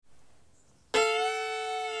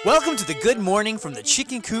Welcome to the Good Morning from the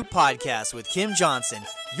Chicken Coop podcast with Kim Johnson,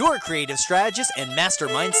 your creative strategist and master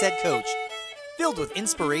mindset coach. Filled with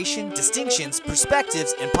inspiration, distinctions,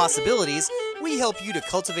 perspectives, and possibilities, we help you to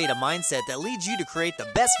cultivate a mindset that leads you to create the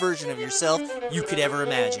best version of yourself you could ever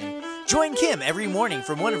imagine. Join Kim every morning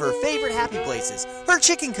from one of her favorite happy places, her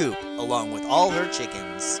chicken coop, along with all her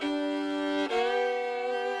chickens.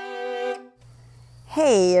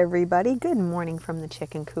 Hey everybody, good morning from the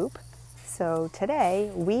chicken coop. So today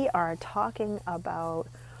we are talking about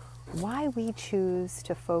why we choose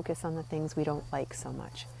to focus on the things we don't like so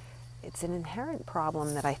much. It's an inherent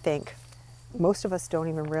problem that I think most of us don't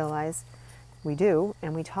even realize we do,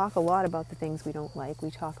 and we talk a lot about the things we don't like. We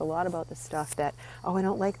talk a lot about the stuff that, oh, I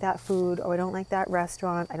don't like that food, oh, I don't like that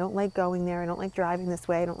restaurant, I don't like going there, I don't like driving this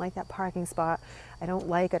way, I don't like that parking spot, I don't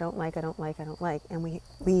like, and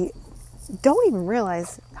we don't even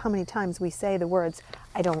realize how many times we say the words,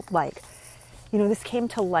 I don't like. You know, this came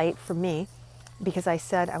to light for me because I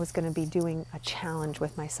said I was going to be doing a challenge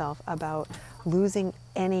with myself about losing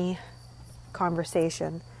any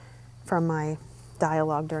conversation from my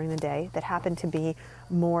dialogue during the day that happened to be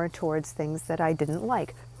more towards things that I didn't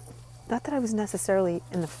like. Not that I was necessarily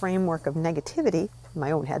in the framework of negativity. In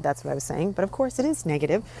my own head, that's what I was saying. But of course it is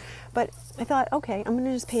negative. But I thought, okay, I'm going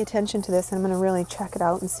to just pay attention to this and I'm going to really check it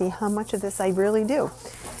out and see how much of this I really do.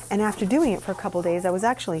 And after doing it for a couple of days, I was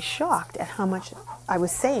actually shocked at how much I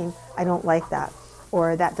was saying, I don't like that,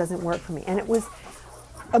 or that doesn't work for me. And it was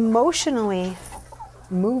emotionally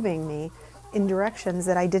moving me in directions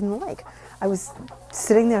that I didn't like. I was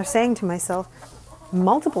sitting there saying to myself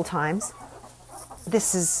multiple times,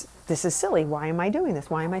 this is silly. Why am I doing this?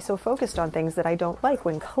 Why am I so focused on things that I don't like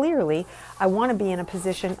when clearly I want to be in a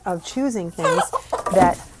position of choosing things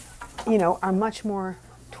that, you know, are much more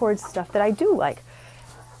towards stuff that I do like.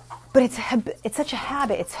 But it's such a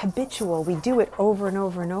habit. It's habitual. We do it over and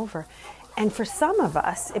over and over. And for some of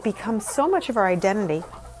us, it becomes so much of our identity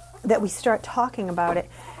that we start talking about it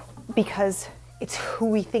because it's who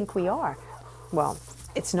we think we are. Well,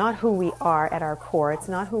 it's not who we are at our core. It's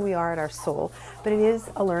not who we are at our soul. But it is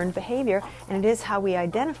a learned behavior, and it is how we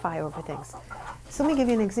identify over things. So let me give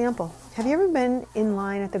you an example. Have you ever been in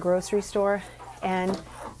line at the grocery store and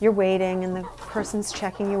you're waiting and the person's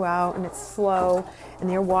checking you out and it's slow and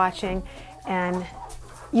they're watching and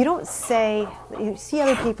you don't say, you see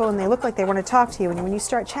other people and they look like they want to talk to you, and when you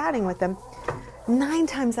start chatting with them, 9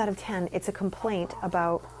 times out of 10 it's a complaint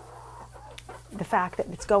about the fact that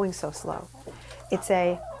it's going so slow. It's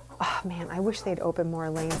a, oh man, I wish they'd open more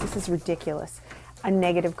lanes. This is ridiculous. A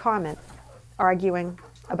negative comment, arguing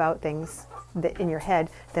about things that in your head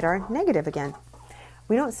that are negative again.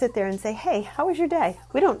 We don't sit there and say, hey, how was your day?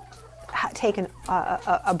 We don't take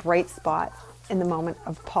a bright spot in the moment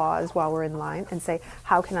of pause while we're in line and say,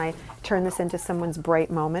 how can I turn this into someone's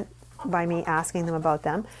bright moment by me asking them about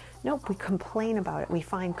them? Nope, we complain about it. We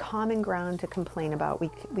find common ground to complain about.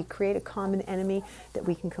 We create a common enemy that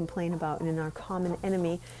we can complain about. And in our common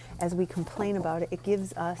enemy, as we complain about it, it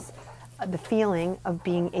gives us the feeling of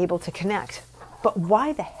being able to connect. But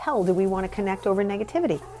why the hell do we want to connect over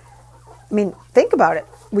negativity? I mean, think about it.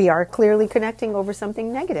 We are clearly connecting over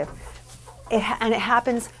something negative. And it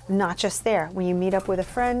happens not just there. When you meet up with a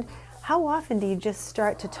friend, how often do you just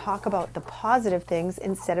start to talk about the positive things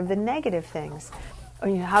instead of the negative things? Or,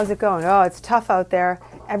 you know, how's it going? Oh, it's tough out there.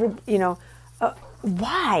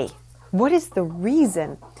 Why? What is the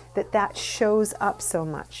reason that shows up so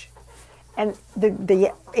much? And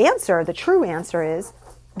the answer, the true answer is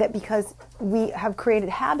that because we have created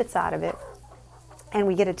habits out of it, and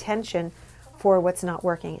we get attention for what's not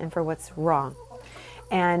working and for what's wrong.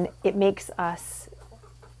 And it makes us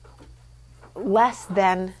less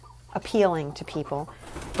than appealing to people,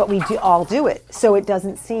 but we all do it. So it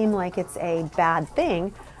doesn't seem like it's a bad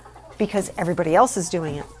thing because everybody else is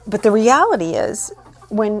doing it. But the reality is,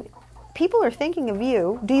 when people are thinking of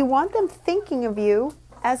you, do you want them thinking of you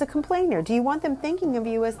as a complainer? Do you want them thinking of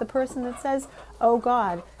you as the person that says, oh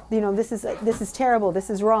God, you know, this is terrible, this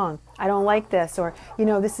is wrong, I don't like this, or, you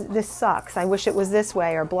know, this sucks, I wish it was this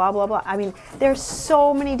way, or blah, blah, blah. I mean, there's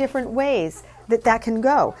so many different ways that can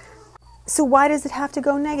go. So why does it have to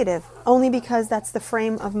go negative? Only because that's the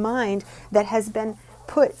frame of mind that has been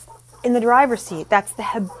put in the driver's seat. That's the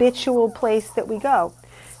habitual place that we go.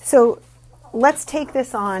 So let's take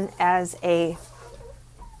this on as a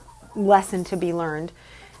lesson to be learned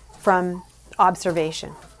from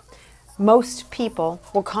observation. Most people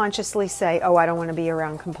will consciously say, oh, I don't want to be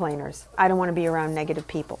around complainers. I don't want to be around negative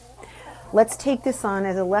people. Let's take this on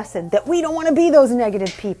as a lesson that we don't want to be those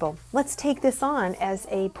negative people. Let's take this on as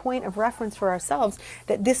a point of reference for ourselves,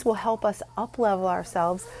 that this will help us up-level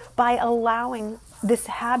ourselves by allowing this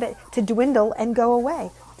habit to dwindle and go away.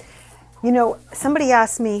 You know, somebody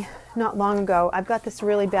asked me not long ago, I've got this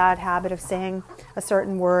really bad habit of saying a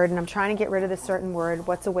certain word, and I'm trying to get rid of this certain word.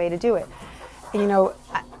 What's a way to do it? And, you know,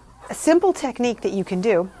 a simple technique that you can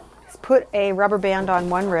do is put a rubber band on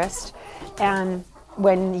one wrist, and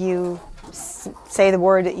when you say the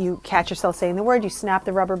word, that you catch yourself saying the word, you snap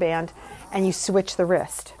the rubber band and you switch the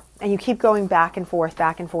wrist. And you keep going back and forth,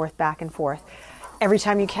 back and forth, back and forth. Every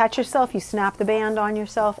time you catch yourself, you snap the band on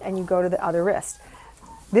yourself and you go to the other wrist.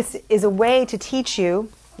 This is a way to teach you,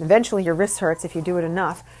 eventually your wrist hurts if you do it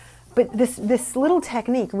enough, but this little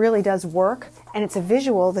technique really does work, and it's a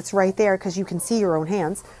visual that's right there because you can see your own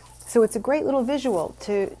hands. So it's a great little visual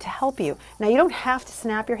to help you. Now, you don't have to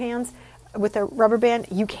snap your hands with a rubber band.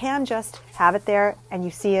 You can just have it there and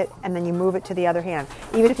you see it and then you move it to the other hand.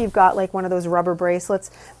 Even if you've got like one of those rubber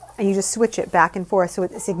bracelets and you just switch it back and forth. So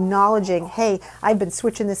it's acknowledging, hey, I've been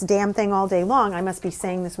switching this damn thing all day long. I must be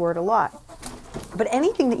saying this word a lot. But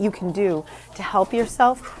anything that you can do to help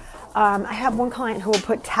yourself. I have one client who will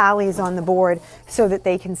put tallies on the board so that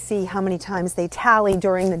they can see how many times they tally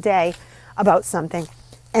during the day about something.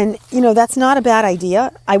 And, you know, that's not a bad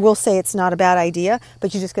idea. I will say it's not a bad idea,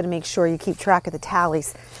 but you just got to make sure you keep track of the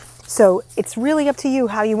tallies. So it's really up to you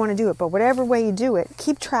how you want to do it. But whatever way you do it,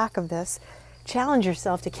 keep track of this. Challenge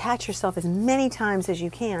yourself to catch yourself as many times as you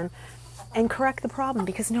can and correct the problem,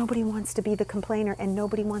 because nobody wants to be the complainer and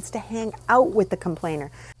nobody wants to hang out with the complainer.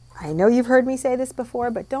 I know you've heard me say this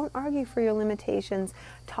before, but don't argue for your limitations.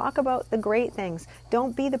 Talk about the great things.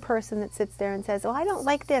 Don't be the person that sits there and says, oh, I don't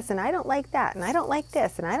like this, and I don't like that, and I don't like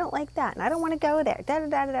this, and I don't like that, and I don't want to go there,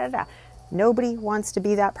 da-da-da-da-da-da. Nobody wants to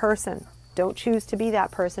be that person. Don't choose to be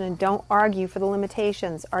that person, and don't argue for the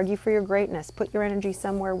limitations. Argue for your greatness. Put your energy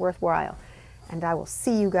somewhere worthwhile. And I will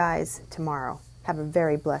see you guys tomorrow. Have a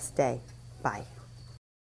very blessed day. Bye.